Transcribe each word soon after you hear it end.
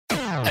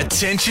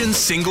Attention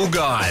single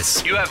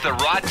guys. You have the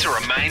right to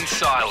remain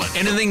silent.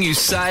 Anything you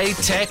say,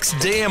 text,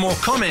 DM or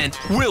comment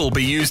will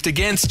be used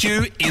against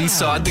you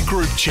inside the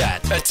group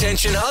chat.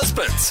 Attention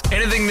husbands.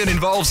 Anything that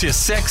involves your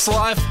sex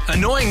life,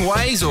 annoying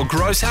ways or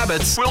gross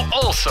habits will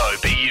also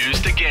be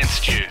used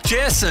against you.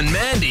 Jess and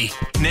Mandy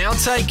now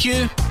take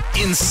you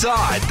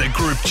inside the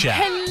group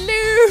chat.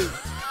 Hello.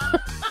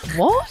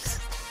 What?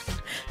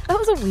 That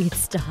was a weird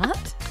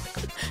start.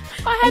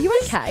 Are you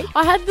okay?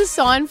 I had the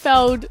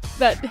Seinfeld,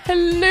 that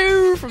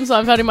hello from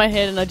Seinfeld in my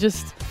head, and I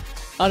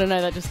don't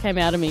know, that just came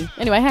out of me.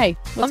 Anyway, hey,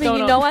 what's going on?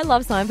 You know I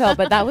love Seinfeld,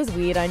 but that was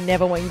weird. I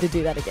never want you to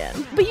do that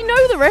again. But you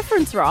know the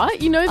reference, right?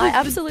 You know I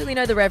absolutely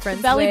know the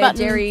reference. belly where button.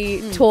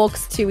 Jerry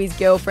talks to his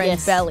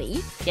girlfriend's Yes. belly.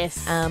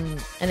 Yes. And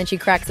then she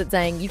cracks it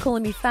saying, "You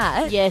calling me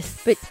fat?"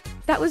 Yes. But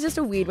that was just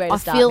a weird way to I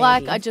start. feel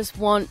like Mandy. I just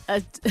want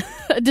a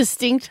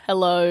distinct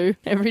hello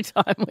every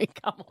time we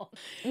come on.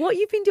 What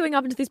you've been doing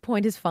up until this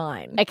point is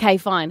fine. Okay,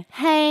 fine.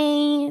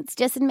 Hey, it's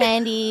Jess and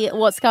Mandy.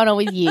 What's going on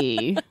with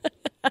you?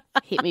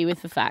 Hit me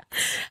with the facts.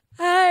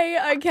 Hey,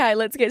 okay,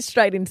 let's get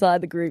straight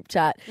inside the group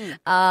chat.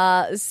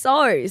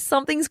 So,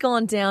 something's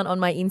gone down on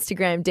my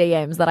Instagram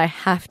DMs that I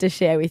have to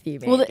share with you,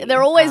 Mandy. Well,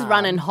 they're always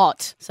running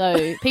hot,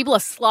 so people are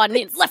sliding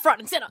in left, right,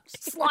 and centre,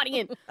 sliding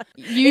in.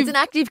 It's an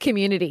active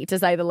community, to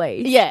say the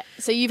least. Yeah,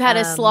 so you've had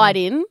a slide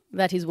in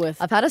that is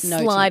worth. I've had a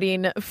noting. slide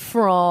in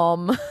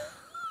from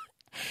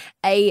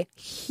a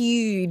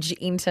huge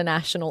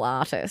international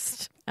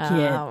artist.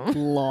 Get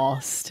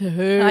lost.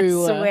 Who? I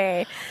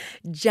swear.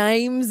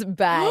 James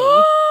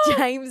Bay.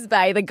 James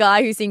Bay, the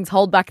guy who sings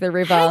Hold Back the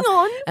River. Hang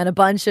on. And a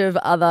bunch of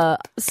other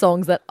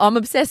songs that I'm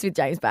obsessed with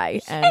James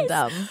Bay. And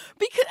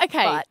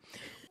Because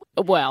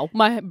well,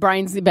 my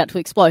brain's about to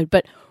explode,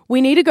 but we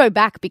need to go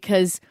back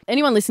because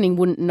anyone listening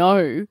wouldn't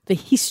know the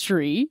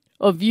history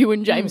of you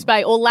and James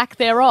Bay or lack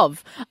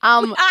thereof.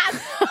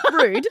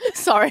 rude.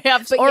 Sorry,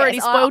 I've already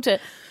yes, spoilt it.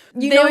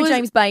 You There know was-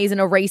 James Bay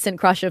isn't a recent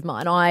crush of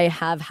mine. I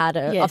have had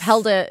Yes. I've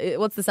held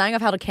what's the saying?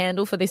 I've held a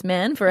candle for this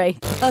man for a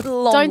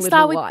long Don't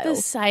start with while. the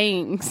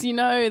sayings. You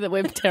know that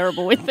we're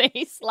terrible with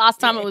these. Last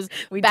time it was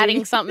batting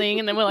do. something,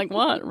 and then we're like,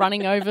 what?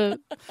 Running over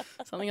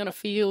something on a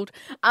field.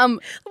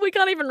 We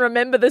can't even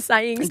remember the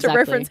sayings Exactly. to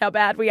reference how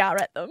bad we are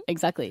at them.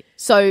 Exactly.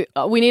 So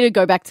we need to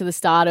go back to the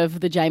start of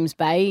the James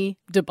Bay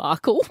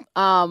debacle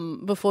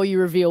before you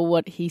reveal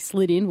what he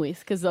slid in with,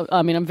 because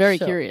I'm very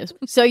curious.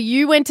 So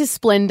you went to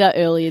Splendor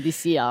earlier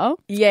this year.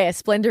 Yeah,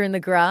 Splendor in the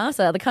Grass,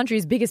 the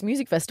country's biggest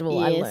music festival,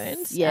 I Yes,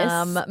 learned.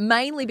 yes.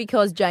 Mainly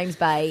because James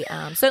Bay,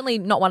 certainly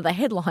not one of the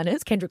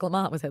headliners, Kendrick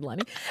Lamar was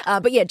headlining,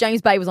 but yeah,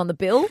 James Bay was on the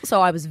bill,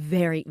 so I was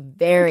very,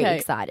 very Okay.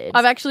 excited.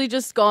 I've actually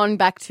just gone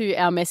back to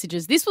our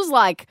messages. This was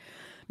like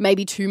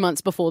maybe 2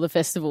 months before the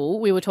festival.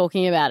 We were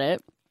talking about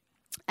it,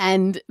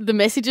 and the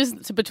messages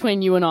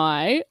between you and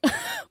I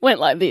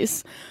went like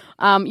this.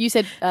 You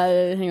said,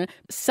 hang on,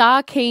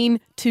 Sar keen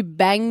to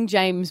bang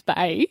James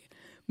Bay.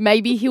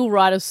 Maybe he'll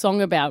write a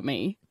song about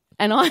me.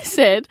 And I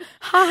said,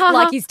 ha ha,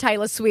 like he's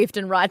Taylor Swift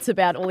and writes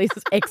about all his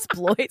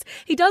exploits.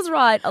 He does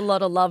write a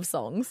lot of love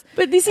songs.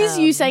 But this is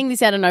you saying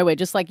this out of nowhere,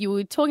 just like you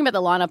were talking about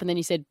the lineup and then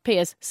you said,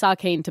 P.S. Sar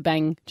keen to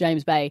bang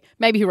James Bay.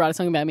 Maybe he'll write a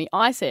song about me.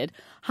 I said,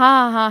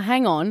 ha ha,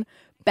 hang on.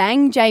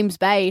 Bang James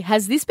Bay.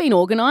 Has this been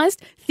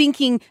organised?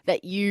 Thinking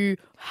that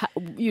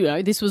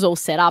this was all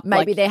set up.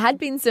 Maybe like there had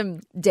been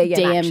some DM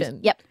DMs. action.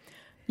 Yep.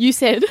 You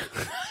said,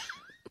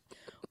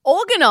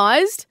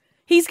 organised.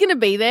 He's going to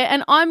be there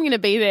and I'm going to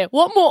be there.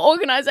 What more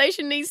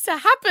organisation needs to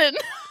happen?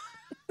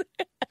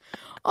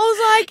 I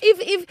was like,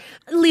 if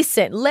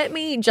listen, let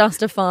me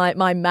justify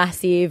my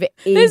massive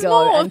ego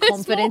more, and there's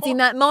confidence more. in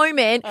that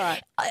moment. All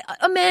right.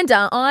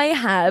 Amanda, I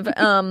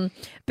have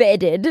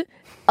bedded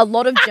a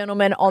lot of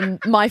gentlemen on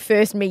my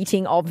first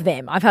meeting of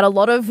them. I've had a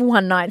lot of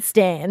one night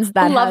stands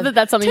that I love have that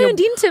that's something turned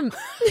into.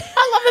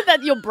 I love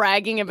that you're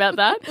bragging about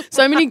that.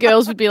 So many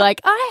girls would be like,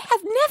 I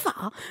have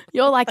never.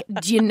 You're like,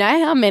 do you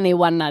know how many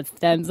one night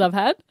stands I've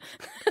had?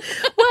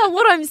 Well,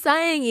 what I'm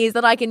saying is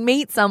that I can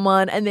meet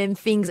someone and then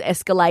things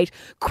escalate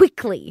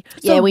quickly.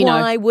 So Yeah, we know.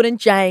 why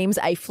wouldn't James,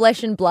 a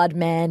flesh and blood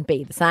man,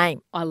 be the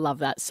same? I love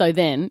that. So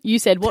then you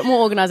said, what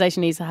more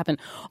organisation needs to happen?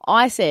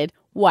 I said,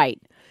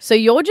 wait. So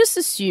you're just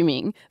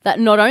assuming that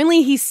not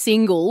only he's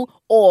single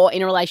or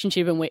in a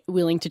relationship and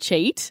willing to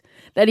cheat,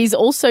 that he's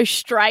also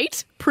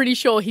straight, pretty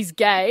sure he's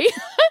gay,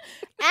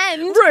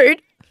 and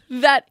rude,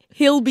 that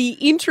he'll be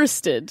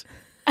interested.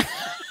 And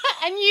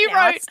you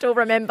I wrote, still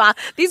remember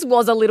this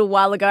was a little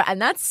while ago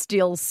and that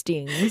still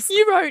stings.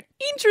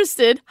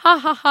 interested, ha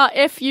ha ha,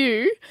 F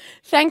you.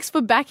 Thanks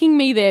for backing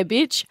me there,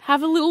 bitch.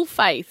 Have a little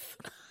faith.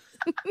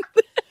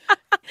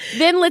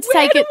 Then let's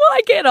Where take do it.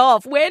 I get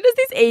off? Where does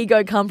this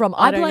ego come from?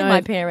 I don't blame know.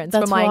 my parents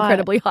That's for my right.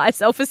 incredibly high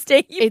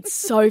self-esteem. It's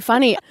so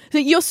funny. So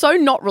you're so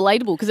not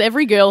relatable because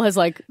every girl has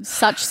like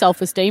such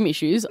self-esteem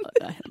issues,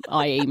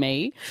 i.e.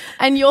 me.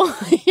 And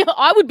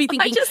I would be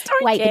thinking, just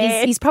don't wait,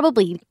 care. but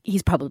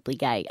he's probably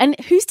gay. And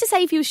who's to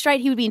say if he was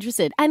straight he would be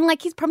interested? And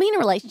like he's probably in a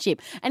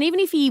relationship. And even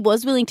if he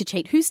was willing to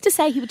cheat, who's to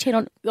say he would cheat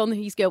on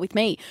his girl with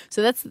me?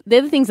 So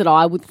they're the things that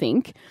I would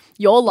think.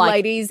 You're like,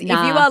 Ladies, if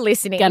nah, you are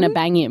listening, gonna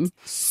bang him.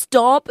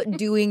 stop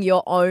doing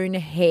your own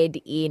head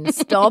in.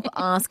 Stop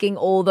asking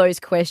all those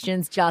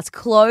questions. Just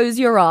close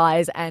your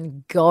eyes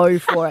and go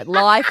for it.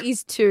 Life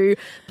is too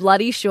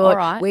bloody short. All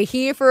right. We're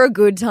here for a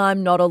good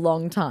time, not a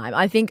long time.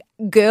 I think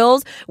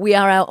girls, we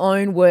are our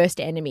own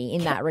worst enemy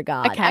in that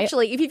regard. Okay.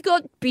 Actually, if you've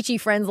got bitchy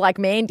friends like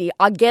Mandy,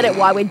 I get it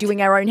why we're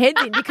doing our own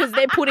heads in because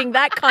they're putting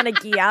that kind of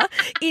gear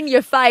in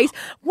your face.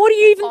 What do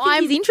you even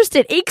think he's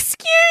interested?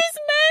 Excuse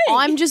me.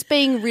 I'm just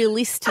being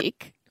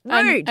realistic.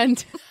 Rude.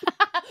 And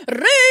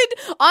rude.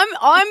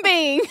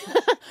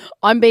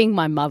 I'm being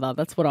my mother.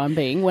 That's what I'm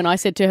being. When I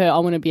said to her, I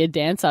want to be a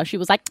dancer, she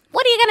was like,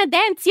 what are you going to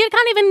dance? You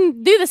can't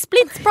even do the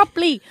splits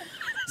properly.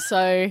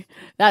 So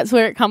that's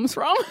where it comes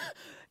from.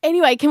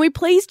 Anyway, can we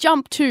please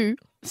jump to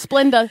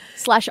Splendor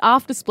 /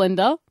 after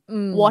Splendor?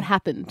 What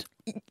happened?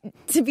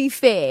 To be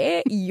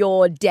fair,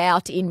 your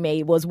doubt in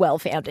me was well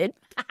founded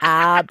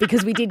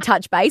because we did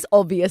touch base,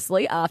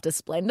 obviously, after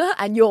Splendor.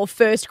 And your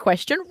first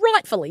question,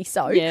 rightfully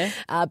so, Yeah.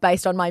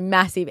 based on my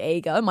massive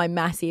ego, my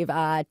massive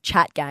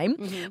chat game,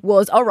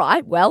 was, all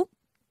right, well,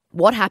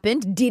 what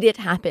happened? Did it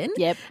happen?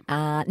 Yep.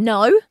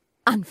 No,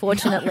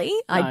 unfortunately.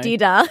 No. I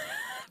did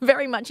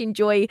very much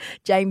enjoy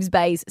James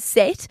Bay's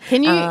set.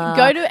 Can you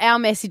go to our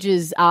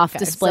messages after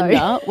okay, so-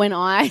 Splendor when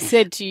I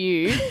said to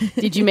you,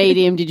 did you meet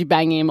him? Did you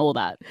bang him? All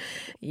that.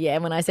 Yeah,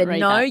 when I said Read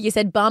no, that. you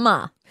said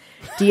bummer.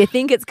 Do you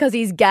think it's because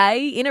he's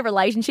gay, in a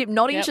relationship,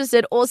 not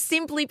interested, or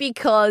simply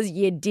because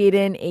you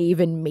didn't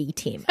even meet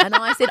him? And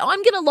I said,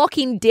 I'm going to lock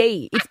in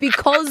D. It's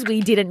because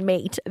we didn't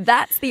meet.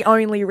 That's the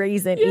only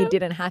reason it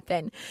didn't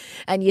happen.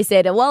 And you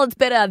said, well, it's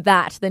better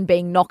that than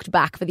being knocked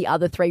back for the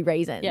other three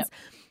reasons. Yep.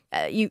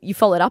 You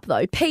followed up,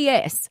 though.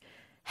 P.S.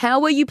 How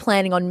were you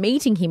planning on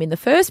meeting him in the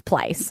first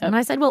place? And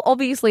I said, well,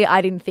 obviously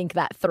I didn't think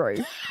that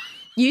through.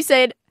 You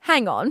said,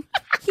 hang on.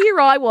 Here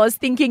I was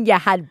thinking you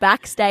had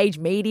backstage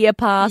media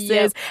passes,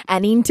 Yep.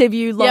 an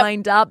interview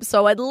lined up,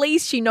 so at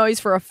least she knows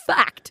for a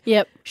fact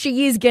Yep.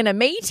 she is going to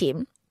meet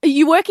him.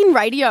 You work in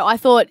radio. I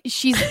thought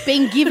she's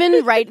been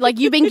given like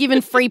you've been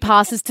given free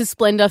passes to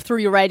Splendor through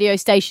your radio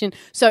station.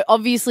 So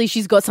obviously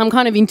she's got some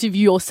kind of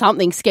interview or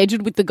something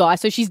scheduled with the guy.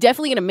 So she's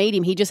definitely going to meet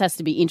him. He just has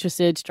to be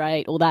interested,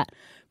 straight, all that.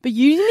 But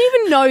you didn't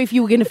even know if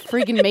you were going to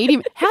friggin' meet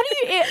him. How do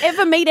you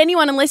ever meet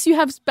anyone unless you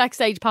have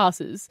backstage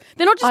passes?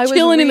 They're not just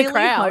chilling in the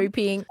crowd.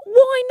 Hoping,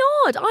 why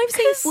not? I've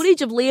seen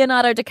footage of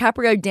Leonardo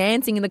DiCaprio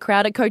dancing in the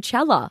crowd at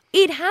Coachella.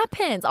 It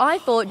happens. I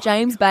thought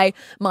James Bay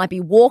might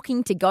be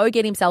walking to go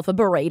get himself a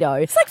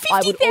burrito. It's like I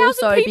would 50,000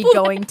 also be people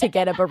going to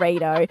get a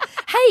burrito.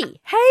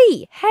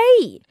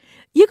 Hey!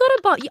 You got to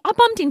bump. I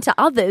bumped into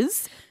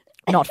others.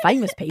 Not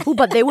famous people,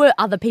 but there were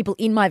other people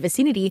in my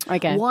vicinity.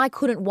 Okay. Why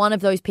couldn't one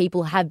of those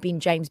people have been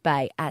James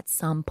Bay at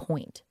some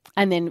point?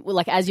 And then,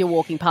 like, as you're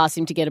walking past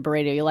him to get a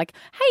burrito, you're like,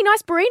 hey,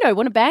 nice burrito.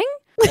 Want to bang?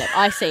 Yeah,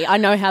 I see. I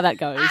know how that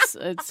goes.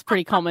 It's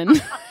pretty common.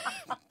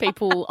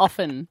 People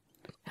often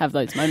have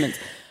those moments.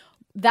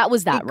 That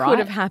was that, It right? could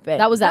have happened.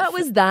 That was that. That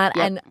was that.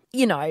 Yep.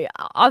 And,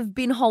 I've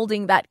been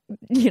holding that,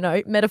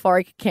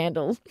 metaphoric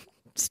candle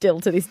still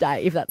to this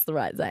day, if that's the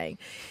right saying.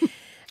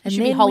 You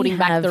should be holding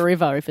back the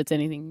river if it's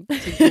anything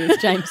to do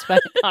with James Bay.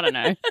 I don't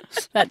know.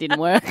 That didn't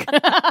work.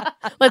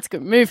 Let's go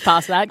move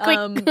past that.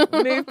 Quick.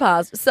 move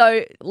past.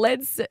 So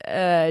let's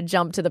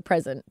jump to the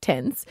present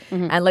tense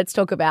and let's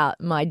talk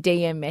about my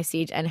DM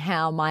message and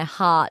how my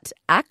heart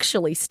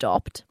actually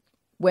stopped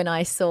when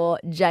I saw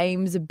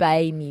James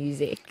Bay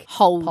music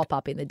pop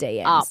up in the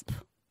DMs. Up.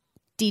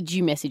 Did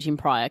you message him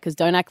prior? Because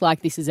don't act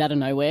like this is out of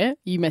nowhere.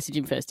 You messaged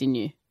him first, didn't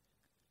you?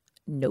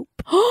 Nope.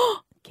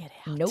 Get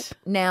out. Nope.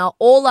 Now,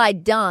 all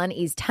I'd done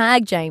is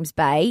tag James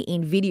Bay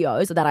in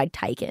videos that I'd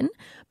taken,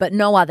 but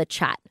no other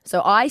chat.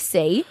 So I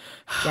see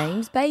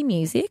James Bay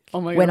music Oh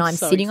my God, when I'm I'm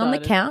so sitting on the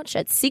excited. couch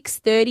at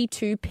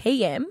 6:32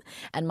 p.m.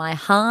 and my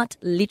heart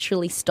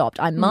literally stopped.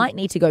 I might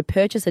need to go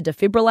purchase a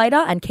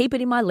defibrillator and keep it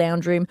in my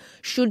lounge room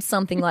should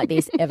something like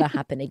this ever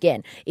happen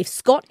again. If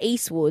Scott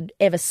Eastwood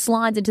ever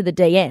slides into the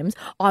DMs,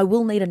 I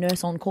will need a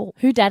nurse on call.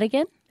 Who dat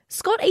again?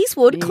 Scott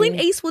Eastwood,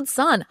 Clint Eastwood's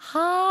son.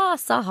 Ha,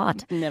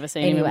 Sahat. Never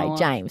seen him in my Anyway, life.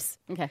 James.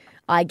 Okay.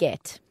 I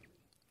get,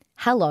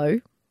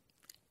 hello,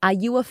 are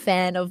you a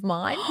fan of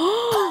mine?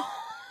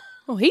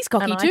 Oh, he's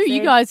cocky And I too. You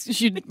said- guys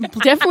should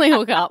definitely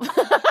hook up.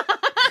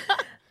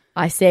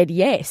 I said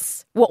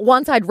yes. Well,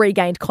 once I'd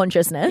regained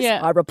consciousness,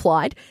 Yeah. I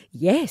replied,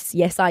 yes,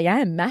 I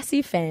am.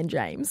 Massive fan,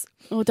 James.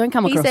 Oh, don't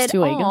come He across said,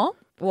 too eager. oh,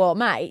 well,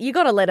 mate, you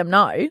got to let him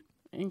know.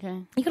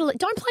 Okay. You got to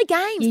don't play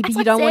games. Yeah, but As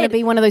you I don't want to said.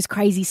 be one of those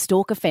crazy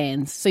stalker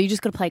fans. So you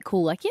just got to play it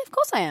cool. Like, yeah, of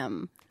course I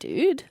am.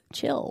 Dude,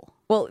 chill.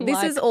 Well, this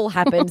Like- has all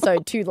happened, so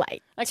too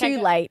late. Okay, Too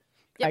go. late.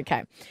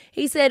 Okay.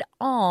 He said,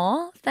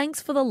 "Aw,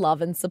 thanks for the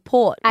love and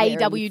support." Where are you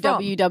from?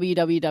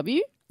 AWWWW.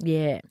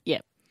 Yeah.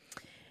 Yep.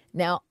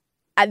 Now,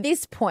 at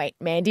this point,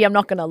 Mandy, I'm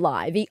not going to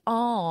lie, the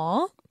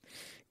 "aw"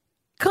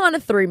 kind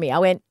of threw me. I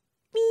went,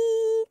 "Me."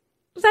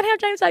 Was that how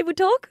James Bay would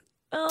talk?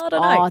 Oh, I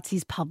don't know. Oh, it's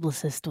his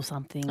publicist or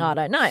something. I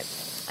don't know.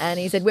 And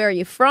he said, "Where are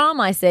you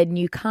from?" I said,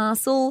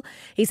 "Newcastle."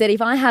 He said,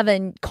 "If I have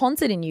a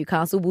concert in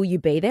Newcastle, will you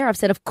be there?" I've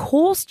said, "Of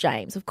course,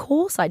 James. Of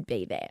course I'd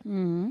be there."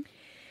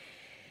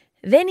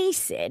 Then he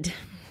said,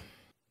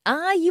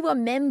 "Are you a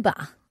member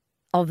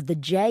of the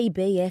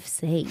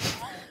JBFC?"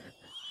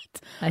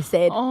 I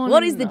said, Oh,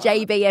 "What is the no.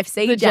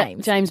 JBFC, The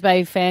James?" James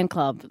Bay fan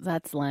club.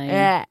 That's lame.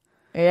 Yeah.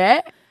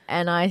 Yeah.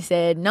 And I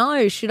said,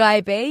 "No, should I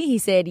be?" He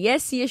said,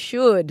 "Yes, you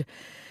should.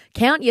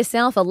 Count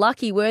yourself a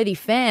lucky, worthy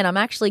fan. I'm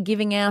actually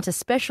giving out a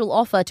special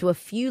offer to a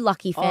few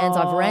lucky fans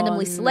I've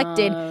randomly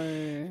selected.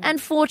 No.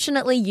 And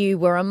fortunately, you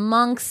were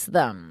amongst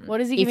them.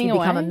 What is he If giving you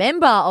become away? a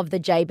member of the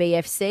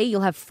JBFC,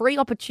 you'll have free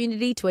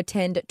opportunity to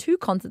attend 2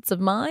 concerts of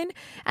mine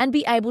and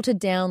be able to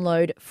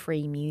download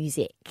free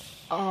music."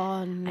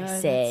 Oh, no.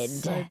 said-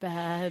 That's so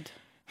bad.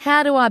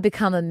 How do I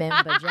become a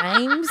member,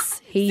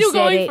 James? He Still said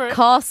going for it it.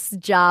 costs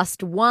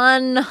just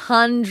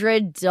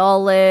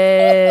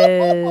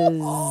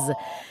 $100.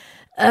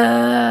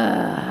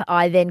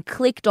 I then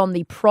clicked on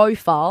the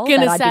profile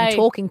Gonna that I'd say, been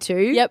talking to.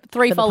 yep,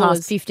 3 for the followers.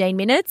 past 15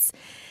 minutes.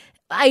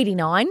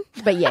 89.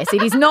 But yes,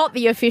 it is not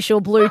the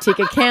official Blue Tick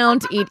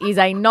account. It is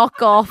a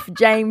knockoff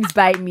James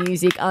Bay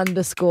Music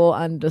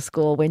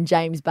 __ when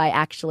James Bay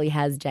actually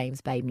has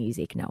James Bay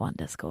Music, no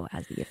underscore,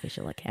 as the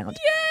official account.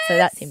 So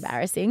that's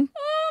embarrassing.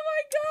 Oh,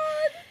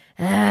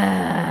 my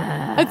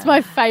God. It's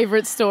my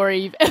favourite story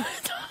you've ever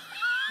told.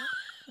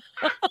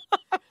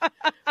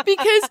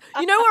 Because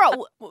you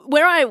know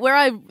where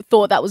I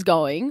thought that was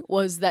going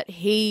was that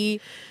he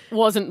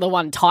wasn't the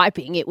one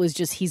typing. It was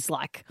just his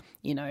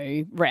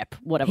rep,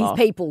 whatever. His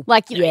people.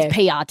 His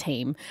PR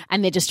team.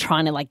 And they're just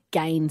trying to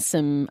gain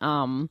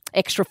some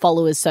extra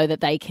followers so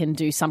that they can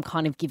do some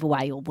kind of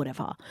giveaway or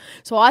whatever.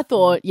 So I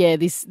thought,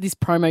 this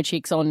promo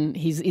chick's on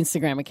his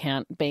Instagram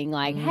account being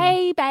like,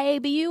 "Hey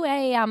babe, are you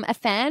a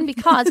fan?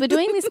 Because we're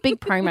doing this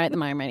big promo at the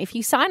moment. If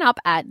you sign up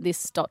at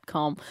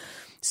this.com."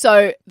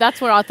 So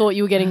that's where I thought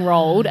you were getting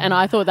rolled, and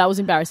I thought that was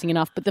embarrassing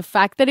enough. But the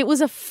fact that it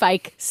was a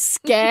fake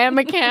scam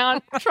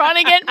account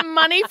trying to get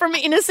money from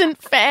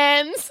innocent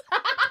fans.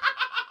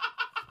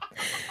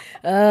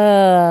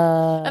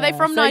 Are they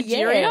from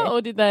Nigeria or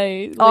did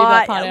they leave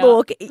that part out?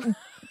 Look,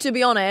 to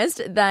be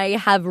honest, they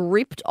have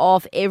ripped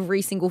off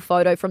every single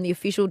photo from the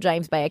official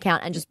James Bay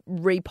account and just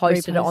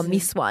reposted it on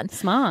this one.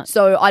 Smart.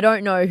 So I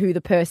don't know who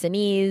the person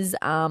is.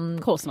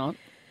 Of course not.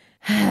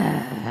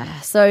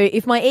 So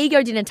if my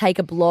ego didn't take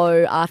a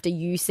blow after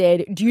you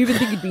said, "Do you even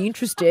think you'd be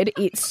interested?"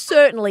 it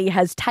certainly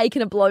has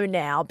taken a blow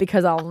now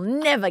because I'll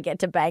never get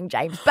to bang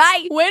James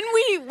Bay. When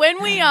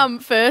we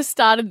first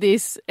started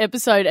this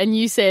episode and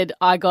you said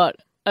I got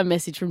a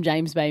message from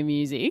James Bay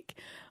Music,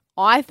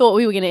 I thought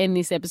we were going to end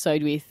this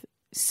episode with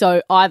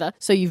so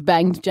you've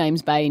banged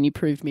James Bay and you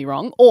proved me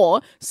wrong, or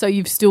so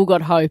you've still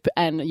got hope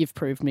and you've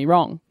proved me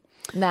wrong.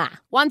 Nah.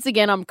 Once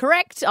again, I'm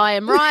correct. I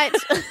am right.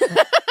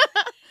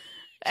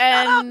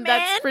 And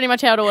that's pretty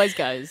much how it always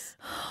goes.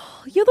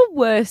 You're the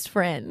worst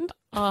friend.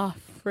 Oh,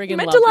 friggin' You're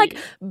meant love to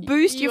you.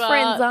 boost You your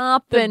friends are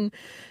up and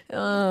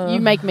You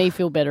make me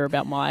feel better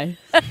about my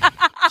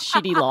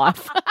shitty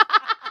life.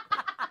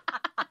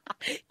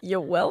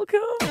 you're welcome.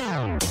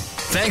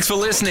 Thanks for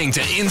listening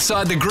to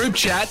Inside the Group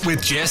Chat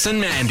with Jess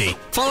and Mandy.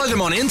 Follow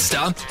them on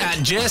Insta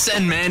at Jess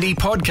and Mandy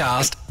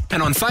Podcast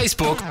and on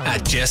Facebook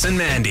at Jess and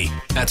Mandy.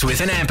 That's with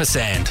an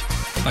ampersand,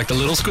 like the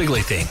little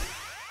squiggly thing.